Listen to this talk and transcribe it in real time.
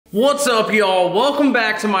What's up, y'all? Welcome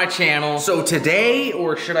back to my channel. So today,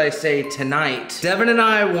 or should I say tonight, Devin and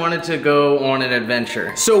I wanted to go on an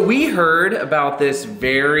adventure. So we heard about this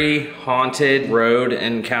very haunted road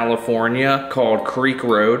in California called Creek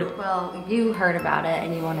Road. Well, you heard about it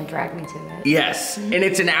and you want to drag me to it. Yes, and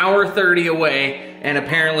it's an hour 30 away, and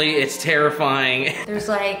apparently it's terrifying. There's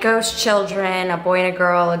like ghost children, a boy and a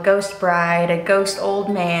girl, a ghost bride, a ghost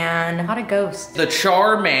old man. A lot of ghosts. The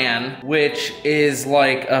Char Man, which is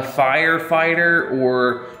like a firefighter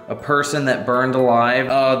or a person that burned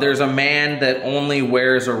alive. There's a man that only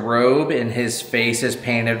wears a robe and his face is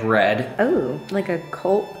painted red. Oh, like a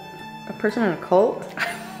cult? A person in a cult?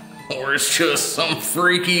 Or it's just some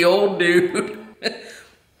freaky old dude.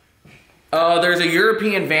 There's a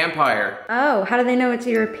European vampire. Oh, how do they know it's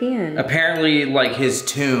European? Apparently, like, his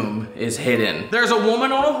tomb is hidden. There's a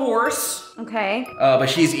woman on a horse. Okay. But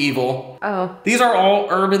she's evil. Oh. These are all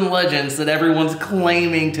urban legends that everyone's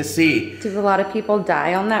claiming to see. Did a lot of people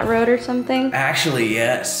die on that road or something? Actually,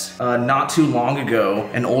 yes. Not too long ago,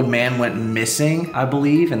 an old man went missing, I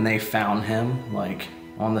believe, and they found him, like,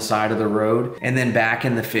 on the side of the road. And then back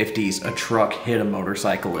in the 50s, a truck hit a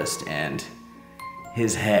motorcyclist and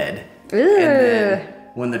his head. Ugh. And then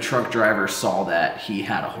when the truck driver saw that, he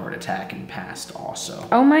had a heart attack and passed also.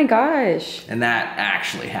 Oh my gosh. And that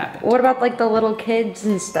actually happened. What about like the little kids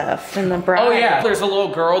and stuff and the bride? Oh yeah, there's a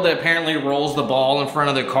little girl that apparently rolls the ball in front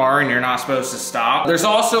of the car and you're not supposed to stop. There's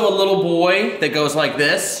also a little boy that goes like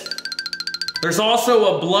this. There's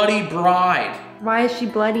also a bloody bride. Why is she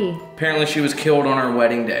bloody? Apparently she was killed on her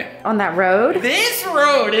wedding day. On that road? This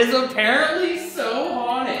road is apparently so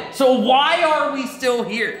haunted. So why are we still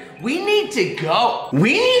here? We need to go.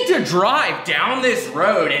 We need to drive down this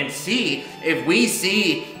road and see if we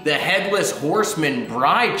see the headless horseman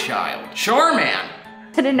bride child, Charman.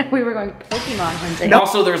 I didn't know we were going Pokemon hunting. And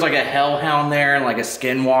also there's like a hellhound there and like a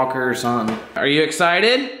skinwalker or something. Are you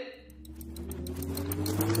excited?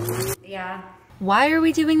 Yeah. Why are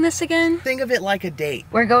we doing this again? Think of it like a date.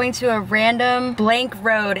 We're going to a random blank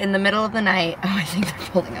road in the middle of the night. Oh, I think they're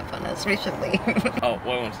pulling up on us. We should leave. Oh,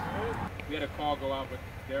 what one's? We had a call go out, but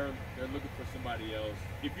they're looking for somebody else.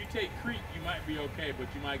 If you take Creek, you might be okay, but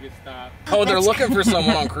you might get stopped. Oh, they're looking for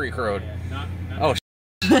someone on Creek Road. Yeah, not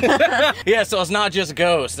Oh, yeah, so it's not just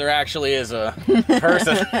ghosts. There actually is a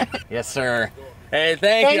person. Yes, sir. Hey,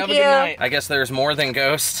 thank you. Have a good night. I guess there's more than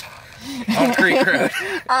ghosts on Creek Road.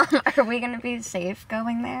 Are we gonna be safe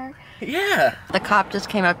going there? Yeah. The cop just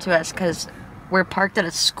came up to us because we're parked at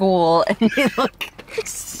a school and we look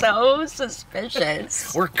so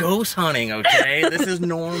suspicious. We're ghost hunting, okay? This is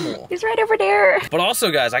normal. He's right over there. But also,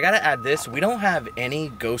 guys, I gotta add this. We don't have any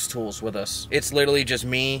ghost tools with us. It's literally just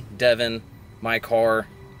me, Devin, my car,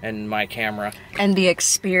 and my camera. And the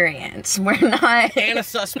experience. We're not... And a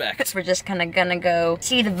suspect. We're just kind of gonna go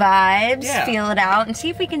see the vibes, Yeah. feel it out, and see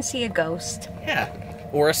if we can see a ghost. Yeah.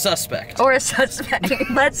 Or a suspect. Or a suspect.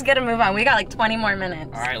 Let's get a move on. We got like 20 more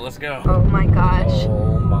minutes. All right, let's go. Oh my gosh.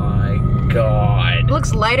 Oh my God. It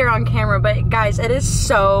looks lighter on camera, but guys, it is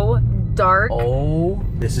so dark. Oh,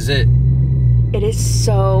 this is it. It is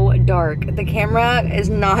so dark. The camera is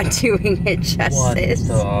not doing it justice.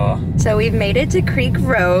 So we've made it to Creek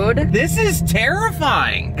Road. This is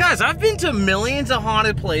terrifying. Guys, I've been to millions of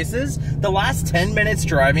haunted places. The last 10 minutes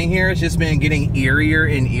driving here has just been getting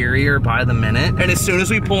eerier and eerier by the minute. And as soon as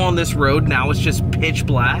we pull on this road, now it's just pitch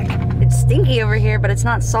black. It's stinky over here, but it's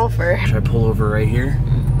not sulfur. Should I pull over right here?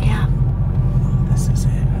 Yeah. Oh, this is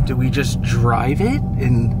it. Do we just drive it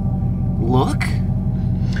and look?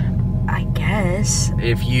 I guess.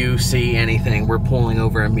 If you see anything, we're pulling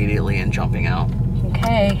over immediately and jumping out.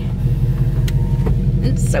 Okay.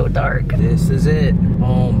 It's so dark. This is it.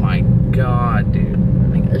 Oh my God, dude. Oh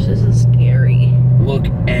my gosh, this is scary. Look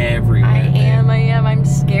everywhere. I am. I'm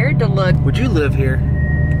scared to look. Would you live here?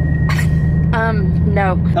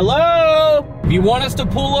 No. Hello? If you want us to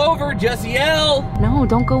pull over, just yell. No,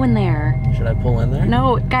 don't go in there. Should I pull in there?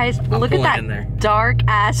 No, guys, look at in there. that dark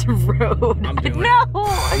ass road. I'm doing No.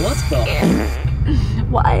 What the?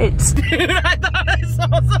 What? Dude, I thought I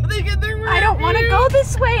saw something in the room. I don't want to go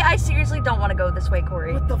this way. I seriously don't want to go this way,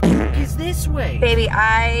 Corey. What the fuck is this way? Baby,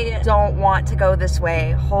 I don't want to go this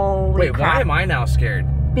way. Holy Wait, crap. why am I now scared?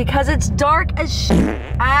 Because it's dark as shit.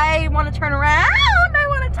 I want to turn around. I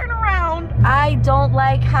want to turn around. I don't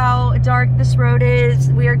like how dark this road is.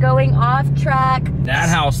 We are going off track. That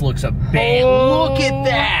house looks abandoned. Oh. Look at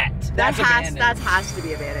that. That's abandoned. That has to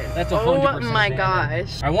be abandoned. That's 100% Oh my abandoned.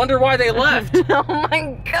 gosh. I wonder why they left. Oh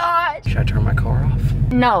my gosh. Should I turn my car off?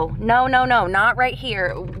 No, not right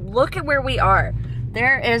here. Look at where we are.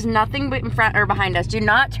 There is nothing but in front or behind us. Do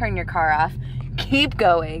not turn your car off. Keep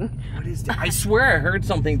going. What is that? I swear I heard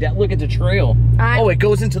something. Look at the trail. Oh, it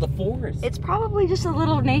goes into the forest. It's probably just a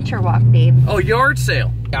little nature walk, babe. Oh, yard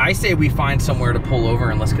sale. I say we find somewhere to pull over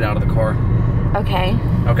and let's get out of the car. Okay.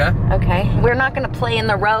 Okay? Okay. We're not gonna play in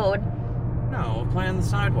the road. No, we'll play on the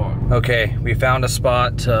sidewalk. Okay, we found a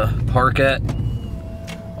spot to park at.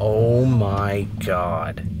 Oh my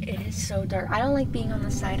God. It is so dark. I don't like being on the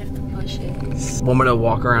side of the bushes. Want me to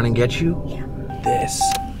walk around and get you? Yeah.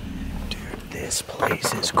 This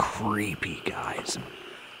place is creepy, guys.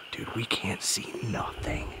 Dude, we can't see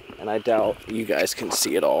nothing. And I doubt you guys can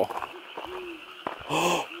see it all.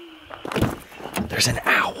 Oh, there's an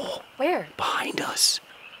owl. Where? Behind us.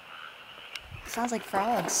 Sounds like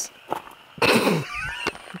frogs.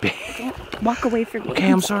 Don't walk away from me. Okay,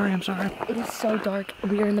 I'm sorry. It is so dark.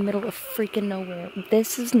 We are in the middle of freaking nowhere.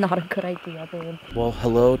 This is not a good idea, babe. Well,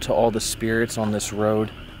 hello to all the spirits on this road.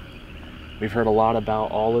 We've heard a lot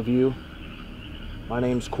about all of you. My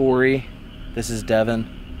name's Corey. This is Devyn.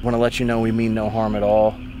 I want to let you know we mean no harm at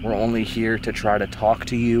all. We're only here to try to talk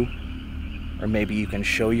to you, or maybe you can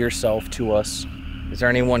show yourself to us. Is there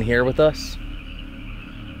anyone here with us?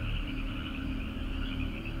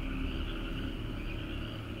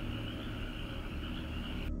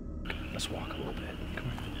 Let's walk a little bit. Come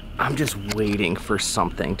on. I'm just waiting for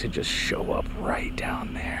something to just show up right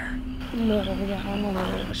down there.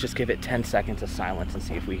 Let's just give it 10 seconds of silence and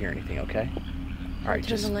see if we hear anything, okay? All right,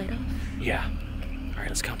 Turn the light off. Yeah. All right,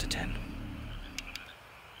 let's count to 10.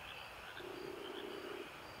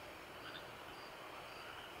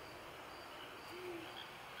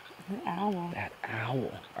 An owl. That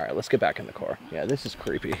owl. All right, let's get back in the car. Yeah, this is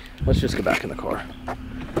creepy. Let's just get back in the car.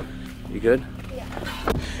 You good?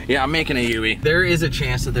 Yeah. Yeah, I'm making a Yui. There is a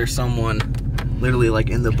chance that there's someone literally like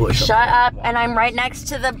in the bush. Shut up, and I'm right next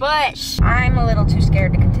to the bush. I'm a little too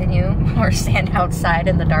scared to continue or stand outside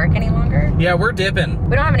in the dark any longer. Yeah, we're dipping.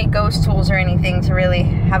 We don't have any ghost tools or anything to really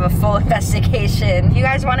have a full investigation. If you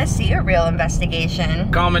guys want to see a real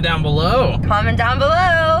investigation, Comment down below. comment down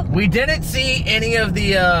below. We didn't see any of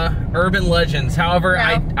the urban legends. However,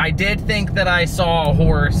 No. I did think that I saw a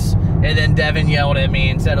horse, and then Devyn yelled at me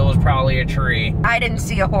and said it was probably a tree. I didn't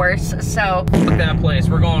see a horse, so Fuck that place.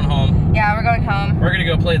 We're going home. yeah, we're going home. We're gonna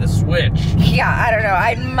go play the Switch. Yeah, I don't know.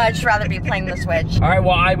 I'd much rather be playing the Switch. All right,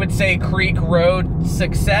 well, I would say Creek Road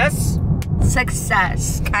success.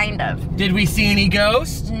 Success, kind of. Did we see any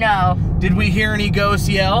ghosts? No. Did we hear any ghosts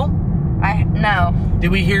yell? No.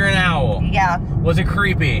 Did we hear an owl? Yeah. Was it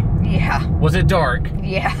creepy? Yeah. Was it dark?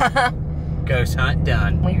 Yeah. Ghost hunt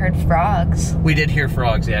done. We heard frogs. We did hear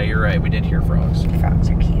frogs. Yeah, you're right. We did hear frogs. Frogs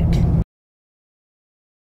are cute.